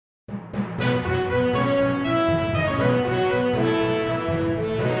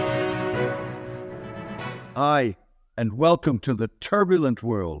and welcome to the turbulent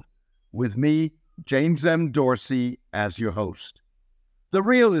world with me, James M. Dorsey, as your host. The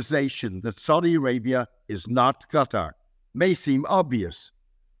realization that Saudi Arabia is not Qatar may seem obvious,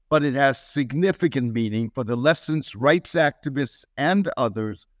 but it has significant meaning for the lessons rights activists and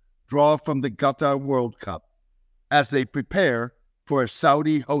others draw from the Qatar World Cup as they prepare for a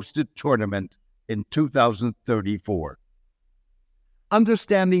Saudi-hosted tournament in 2034.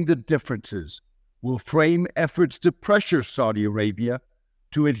 Understanding the differences will frame efforts to pressure Saudi Arabia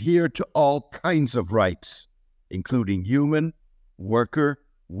to adhere to all kinds of rights, including human, worker,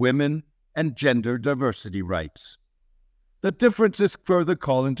 women, and gender diversity rights. The differences further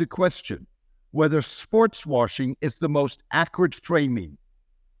call into question whether sports washing is the most accurate framing,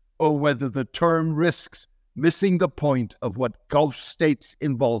 or whether the term risks missing the point of what Gulf states'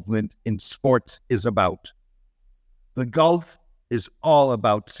 involvement in sports is about. The Gulf is all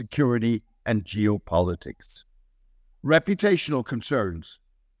about security and geopolitics. Reputational concerns,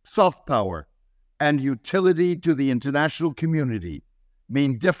 soft power, and utility to the international community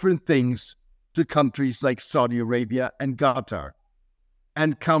mean different things to countries like Saudi Arabia and Qatar,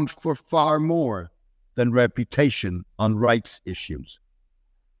 and count for far more than reputation on rights issues.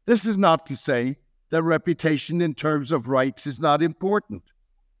 This is not to say that reputation in terms of rights is not important,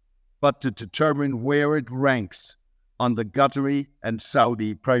 but to determine where it ranks on the Qatari and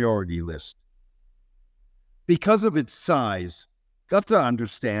Saudi priority list. Because of its size, Qatar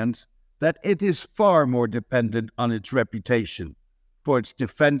understands that it is far more dependent on its reputation for its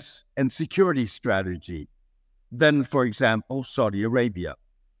defense and security strategy than, for example, Saudi Arabia.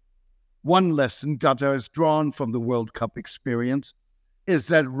 One lesson Qatar has drawn from the World Cup experience is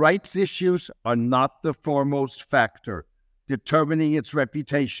that rights issues are not the foremost factor determining its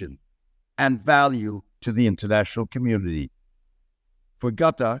reputation and value to the international community. For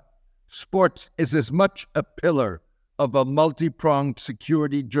Qatar, sports is as much a pillar of a multi-pronged,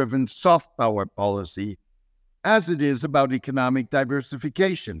 security-driven soft power policy as it is about economic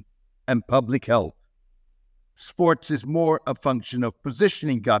diversification and public health. Sports is more a function of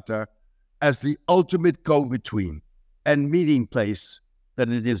positioning Qatar as the ultimate go-between and meeting place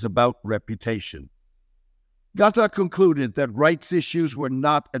than it is about reputation. Qatar concluded that rights issues were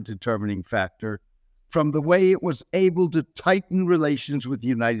not a determining factor from the way it was able to tighten relations with the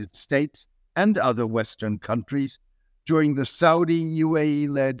United States and other Western countries during the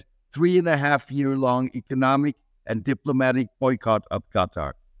Saudi-UAE-led 3.5-year-long economic and diplomatic boycott of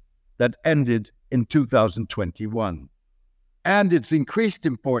Qatar that ended in 2021, and its increased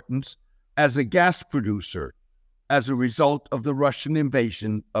importance as a gas producer as a result of the Russian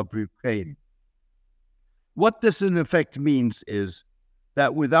invasion of Ukraine. What this in effect means is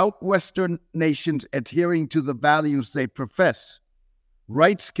that without Western nations adhering to the values they profess,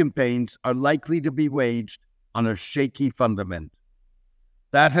 rights campaigns are likely to be waged on a shaky fundament.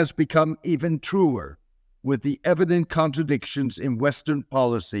 That has become even truer with the evident contradictions in Western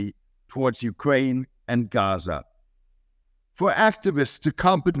policy towards Ukraine and Gaza. For activists to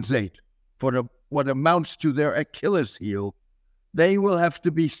compensate for what amounts to their Achilles heel, they will have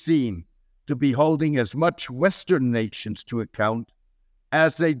to be seen to be holding as much Western nations to account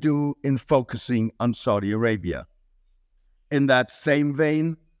as they do in focusing on Saudi Arabia. In that same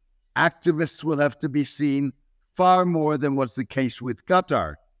vein, activists will have to be seen far more than was the case with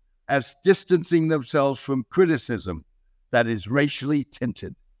Qatar, as distancing themselves from criticism that is racially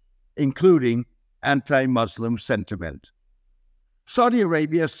tinted, including anti-Muslim sentiment. Saudi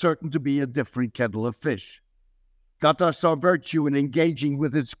Arabia is certain to be a different kettle of fish. Qatar saw virtue in engaging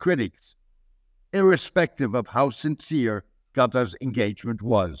with its critics, irrespective of how sincere Qatar's engagement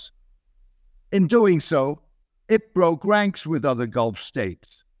was. In doing so, it broke ranks with other Gulf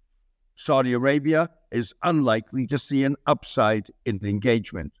states. Saudi Arabia is unlikely to see an upside in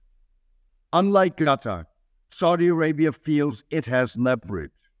engagement. Unlike Qatar, Saudi Arabia feels it has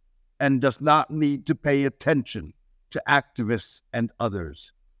leverage and does not need to pay attention to activists and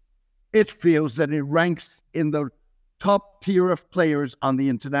others. It feels that it ranks in the top tier of players on the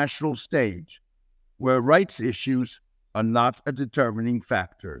international stage, where rights issues are not a determining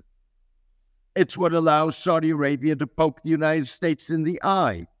factor. It's what allows Saudi Arabia to poke the United States in the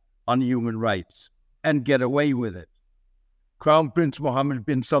eye on human rights and get away with it. Crown Prince Mohammed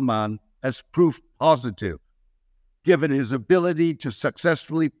bin Salman has proof positive, given his ability to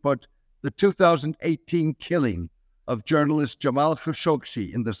successfully put the 2018 killing of journalist Jamal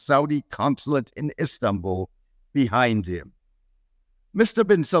Khashoggi in the Saudi consulate in Istanbul behind him. Mr.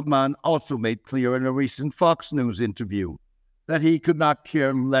 bin Salman also made clear in a recent Fox News interview that he could not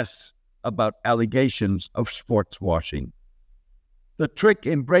care less about allegations of sports washing. The trick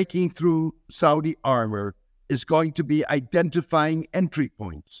in breaking through Saudi armor is going to be identifying entry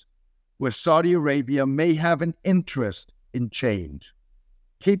points where Saudi Arabia may have an interest in change,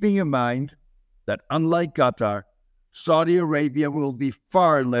 keeping in mind that unlike Qatar, Saudi Arabia will be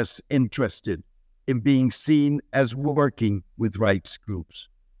far less interested in being seen as working with rights groups.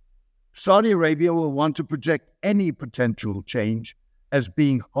 Saudi Arabia will want to project any potential change as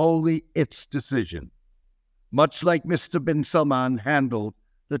being wholly its decision, much like Mr. bin Salman handled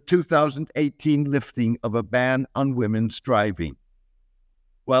the 2018 lifting of a ban on women's driving.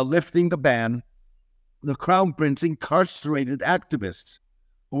 While lifting the ban, the Crown Prince incarcerated activists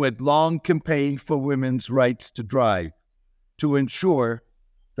who had long campaigned for women's rights to drive to ensure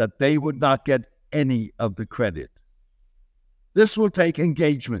that they would not get any of the credit. This will take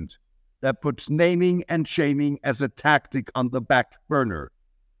engagement that puts naming and shaming as a tactic on the back burner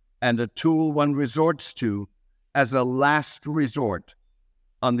and a tool one resorts to as a last resort,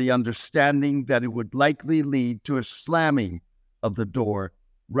 on the understanding that it would likely lead to a slamming of the door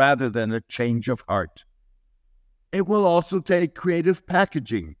rather than a change of heart. It will also take creative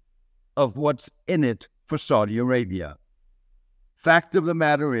packaging of what's in it for Saudi Arabia. Fact of the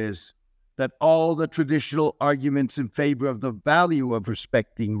matter is that all the traditional arguments in favor of the value of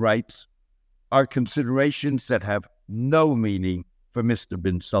respecting rights are considerations that have no meaning for Mr.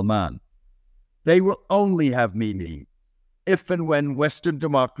 bin Salman. They will only have meaning if and when Western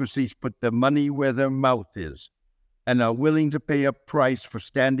democracies put their money where their mouth is and are willing to pay a price for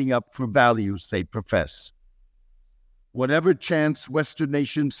standing up for values they profess. Whatever chance Western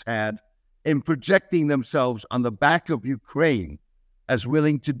nations had in projecting themselves on the back of Ukraine as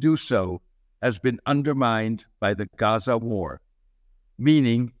willing to do so has been undermined by the Gaza war,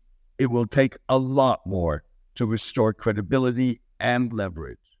 meaning it will take a lot more to restore credibility and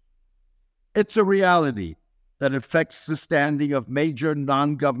leverage. It's a reality that affects the standing of major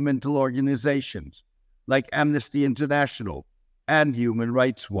non-governmental organizations like Amnesty International and Human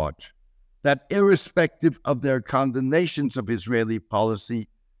Rights Watch, that irrespective of their condemnations of Israeli policy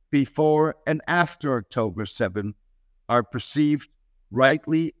before and after October 7, are perceived,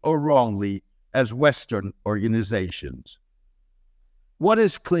 rightly or wrongly, as Western organizations. What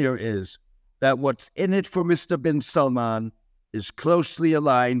is clear is that what's in it for Mr. bin Salman is closely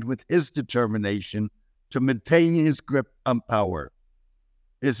aligned with his determination to maintain his grip on power,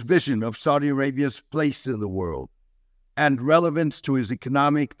 his vision of Saudi Arabia's place in the world, and relevance to his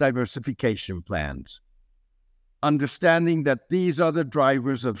economic diversification plans. Understanding that these are the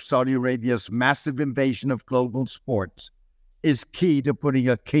drivers of Saudi Arabia's massive invasion of global sports is key to putting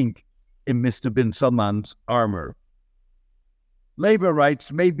a kink in Mr. bin Salman's armor. Labor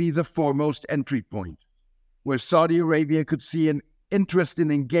rights may be the foremost entry point, where Saudi Arabia could see an interest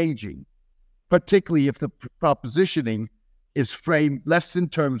in engaging, particularly if the propositioning is framed less in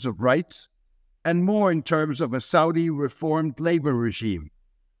terms of rights and more in terms of a Saudi reformed labor regime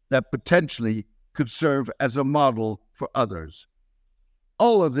that potentially could serve as a model for others.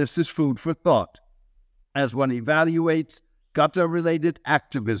 All of this is food for thought as one evaluates Qatar-related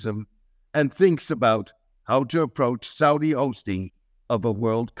activism and thinks about how to approach Saudi hosting of a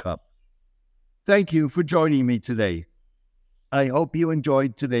World Cup. Thank you for joining me today. I hope you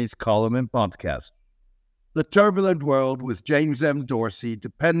enjoyed today's column and podcast. The turbulent world with James M. Dorsey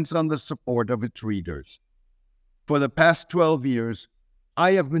depends on the support of its readers. For the past 12 years,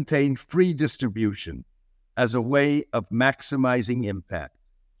 I have maintained free distribution as a way of maximizing impact.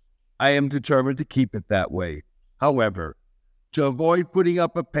 I am determined to keep it that way. However, to avoid putting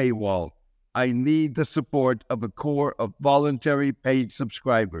up a paywall, I need the support of a core of voluntary paid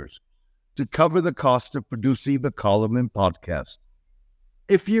subscribers to cover the cost of producing the column and podcast.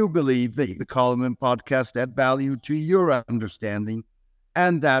 If you believe that the column and podcast add value to your understanding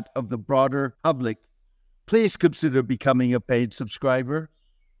and that of the broader public, please consider becoming a paid subscriber.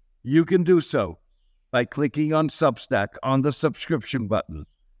 You can do so by clicking on Substack on the subscription button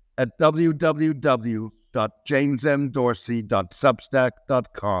at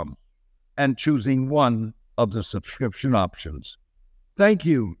www.jamesmdorsey.substack.com and choosing one of the subscription options. Thank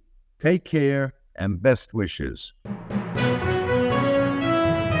you. Take care and best wishes.